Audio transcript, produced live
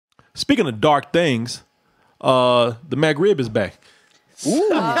Speaking of dark things, the MCRIB is back. Ooh.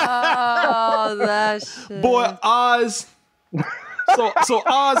 Oh, that shit. Boy, Oz. So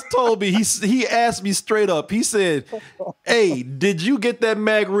Oz told me, he asked me straight up. He said, "Hey, did you get that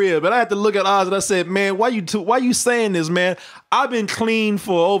MCRIB?" And I had to look at Oz and I said, "Man, why you saying this, man? I've been clean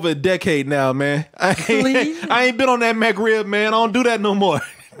for over a decade now, man. I ain't been on that MCRIB, man. I don't do that no more."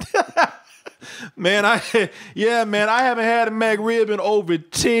 Man, I haven't had a MCRIB in over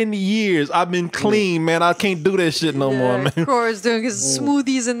 10 years. I've been clean, man. I can't do that shit no more, man. Corey's doing his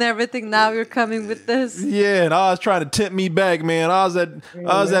smoothies and everything. Now you're coming with this. Yeah, and I was trying to tempt me back, man. I was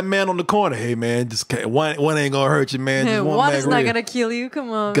that man on the corner. Hey, man, just one ain't gonna hurt you, man. Just one is not MCRIB. gonna kill you.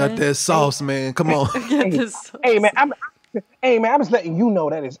 Come on, Got man. that sauce, man. Come on. Get this sauce. Hey man, I'm just letting you know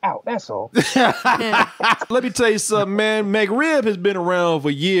that it's out. That's all. Let me tell you something, man. MCRIB has been around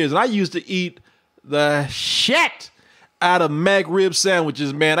for years, and I used to eat the shit out of MCRIB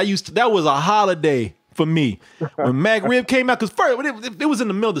sandwiches, man. That was a holiday for me when MCRIB came out. Because first, it was in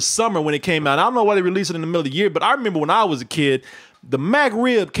the middle of the summer when it came out. I don't know why they released it in the middle of the year, but I remember when I was a kid, the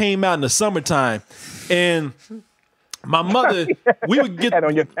MCRIB came out in the summertime, and my mother, we would get that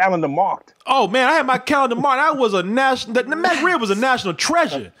on your calendar marked. Oh man, I had my calendar marked. That was a national. The MCRIB was a national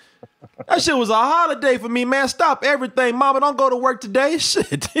treasure. That shit was a holiday for me, man. Stop everything, Mama. Don't go to work today.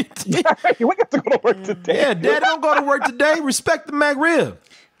 Shit. We got to go to work today. Yeah, Daddy, don't go to work today. Respect the MCRIB.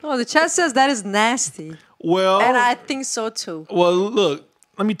 Oh, the chat says that is nasty. Well, and I think so too. Well, look.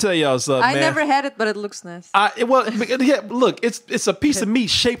 Let me tell y'all something, I man. never had it, but it looks nasty. Look, it's a piece of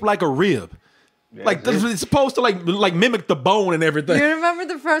meat shaped like a rib. Yeah, like it's supposed to like mimic the bone and everything. You remember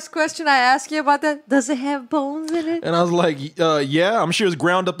the first question I asked you about that? Does it have bones in it? And I was like, yeah, I'm sure it's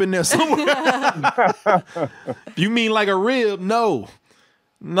ground up in there somewhere. You mean like a rib? No,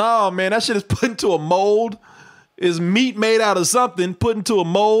 man, that shit is put into a mold. Is meat made out of something put into a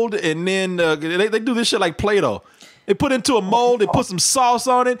mold, and then they do this shit like Play-Doh. They put into a mold, they put some sauce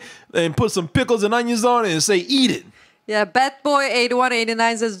on it, and put some pickles and onions on it, and say, "Eat it." Yeah,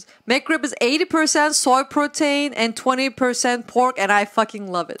 Batboy8189 says MCRIB is 80% soy protein and 20% pork, and I fucking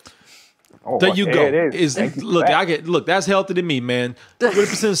love it. Oh, there you go. Look, that's healthy to me, man.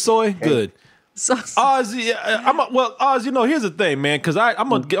 20% soy, good. Oz, Oz, here's the thing, man, because I'm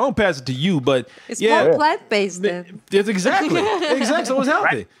gonna pass it to you, but it's more plant-based then. It's exactly, so it's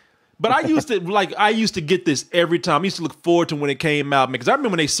healthy. Right. But I used to get this every time. I used to look forward to when it came out, because I remember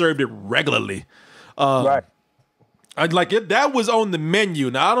when they served it regularly. Right. I'd like it. That was on the menu.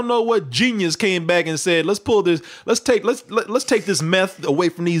 Now I don't know what genius came back and said, "Let's pull this. Let's take this meth away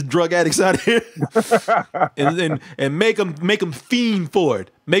from these drug addicts out here, and make them fiend for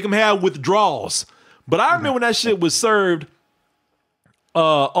it. Make them have withdrawals." But I remember when that shit was served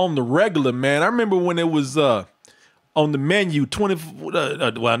on the regular, man. I remember when it was on the menu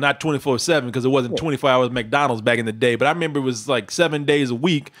not 24/7 because it wasn't 24 hours McDonald's back in the day. But I remember it was like 7 days a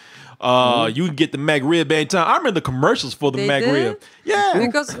week. You can get the MCRIB anytime. I remember the commercials for the MCRIB. Yeah.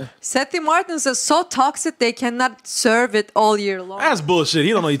 Because Seti Martin says so toxic they cannot serve it all year long. That's bullshit. He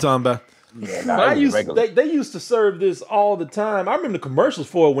don't know what you're talking about. Yeah, they used to serve this all the time. I remember the commercials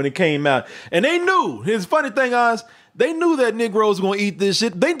for it when it came out. And they knew. His funny thing is, they knew that Negroes were going to eat this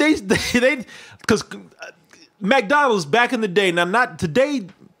shit. Because McDonald's back in the day, now not today,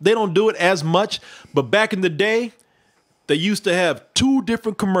 they don't do it as much, but back in the day, they used to have two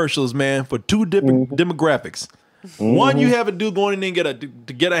different commercials, man, for two different demographics. One, you have a dude going in there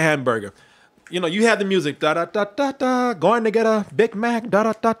to get a hamburger. You have the music, da-da-da-da-da, going to get a Big Mac,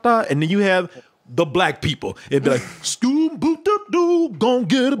 da-da-da-da, and then you have the black people. It'd be like, Scoo-boo-doo-doo, gonna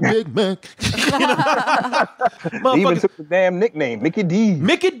get a Big Mac. They even took the damn nickname, Mickey D's.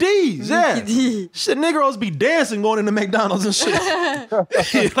 Mickey D's, yeah. Mickey D. Shit, Negroes be dancing going into McDonald's and shit.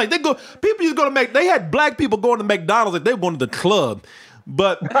 Like people used to go to they had black people going to McDonald's like they were going to the club.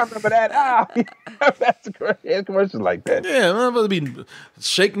 But I remember that. That's great. Commercials like that. Yeah, I'm gonna be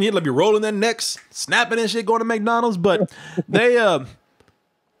shaking it, like be rolling their necks, snapping and shit, going to McDonald's. But they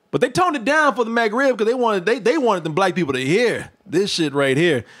toned it down for the MCRIB because they wanted them black people to hear this shit right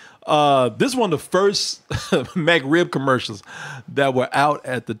here. This is one of the first MCRIB commercials that were out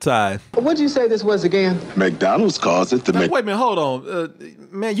at the time. What'd you say this was again? McDonald's calls it the Wait a minute, hold on.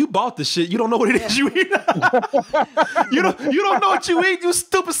 Man, you bought this shit. You don't know what it is you eat. you don't know what you eat, you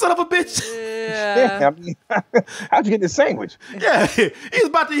stupid son of a bitch. Yeah. I mean, how'd you get this sandwich? Yeah, he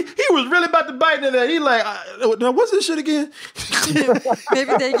was really about to bite into that. He like, now what's this shit again?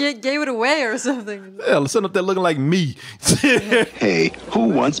 Maybe they gave it away or something. Yeah, sitting up there looking like me. Hey, who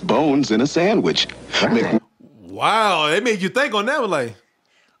wants bones in a sandwich? Wow, they made you think on that one, like,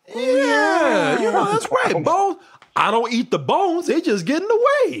 yeah, that's right, bones. I don't eat the bones; they just get in the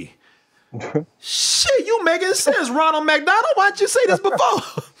way. Shit, you making sense, Ronald McDonald. Why didn't you say this before?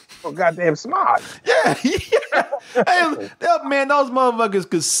 So goddamn smart. Yeah. Hey, man, those motherfuckers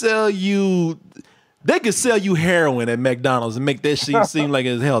could sell you. They could sell you heroin at McDonald's and make that shit seem like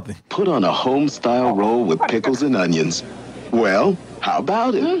it's healthy. Put on a home-style roll with pickles and onions. Well, how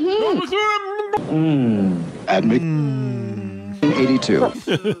about it? At 82.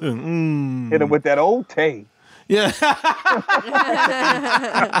 Hit him with that old Tay. Yeah.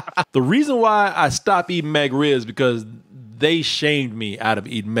 The reason why I stopped eating McRibs because they shamed me out of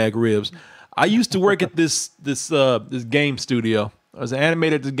eating McRibs. I used to work at this game studio. I was an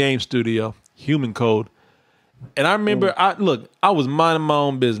animator at this game studio, Human Code. And I remember, I was minding my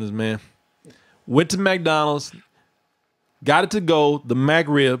own business, man. Went to McDonald's, got it to go, the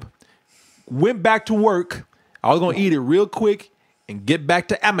McRib, went back to work. I was going to eat it real quick and get back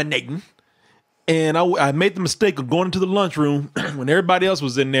to emanating. And I made the mistake of going into the lunchroom when everybody else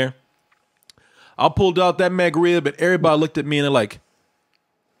was in there. I pulled out that McRib and everybody looked at me and they're like,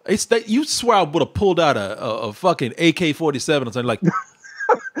 you swear I would have pulled out a fucking AK-47 or something like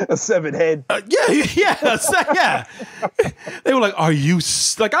a 7-head. Yeah. They were like, "Are you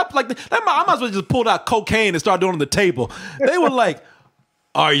like?" I might as well just pulled out cocaine and start doing it on the table. They were like,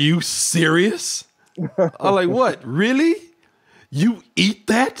 "Are you serious?" I'm like, "What? Really? You eat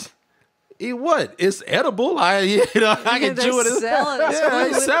that? Eat what? It's edible. I can chew it.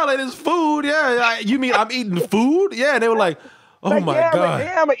 They sell it as food. Yeah. You mean I'm eating food? Yeah." And they were like, "Oh my God.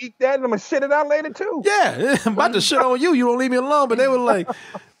 I'm going to eat that and I'm going to shit it out later too." Yeah. I'm about to shit on you. You don't leave me alone. But they were like,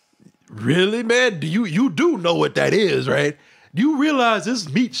 "Really, man? You do know what that is, right? Do you realize this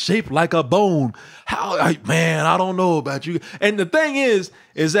meat shaped like a bone? Man, I don't know about you." And the thing is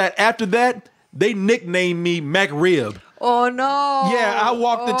that after that, they nicknamed me McRib. Oh no! Yeah, I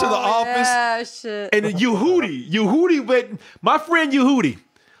walked into the office, and Yehudi, but my friend Yehudi,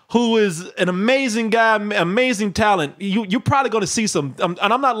 who is an amazing guy, amazing talent. You're probably going to see some, and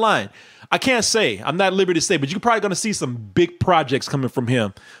I'm not lying. I can't say, I'm not at liberty to say, but you're probably going to see some big projects coming from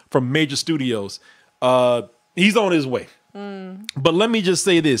him, from major studios. He's on his way. But let me just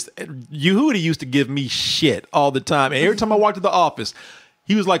say this: Yehudi used to give me shit all the time, and every time I walked to the office,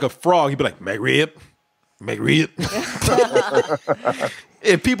 he was like a frog. He'd be like, "McRib."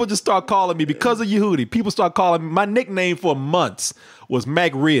 And people just start calling me because of Yehudi. People start calling me. My nickname for months was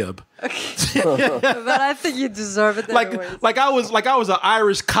McRib. But I think you deserve it. Like I was an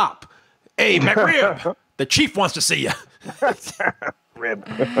Irish cop. "Hey, McRib, the chief wants to see you." Rib.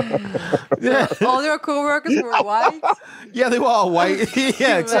 Yeah. All your coworkers were white? Yeah, they were all white.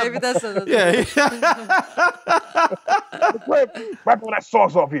 Yeah, maybe that's another yeah. Wipe all that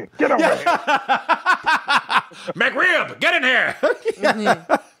sauce off here. Get over here. McRib, get in here.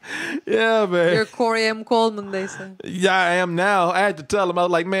 Yeah, man. You're Corey M. Coleman, they say. Yeah, I am now. I had to tell him. I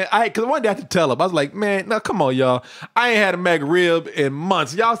was like, man, because one day I had to tell him. I was like, man, now come on, y'all. I ain't had a McRib in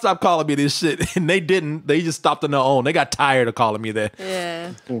months. Y'all stop calling me this shit. And they didn't. They just stopped on their own. They got tired of calling me that.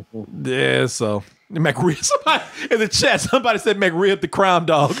 Yeah. Yeah, so McRib. Somebody in the chat, somebody said McRib the crime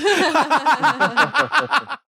dog.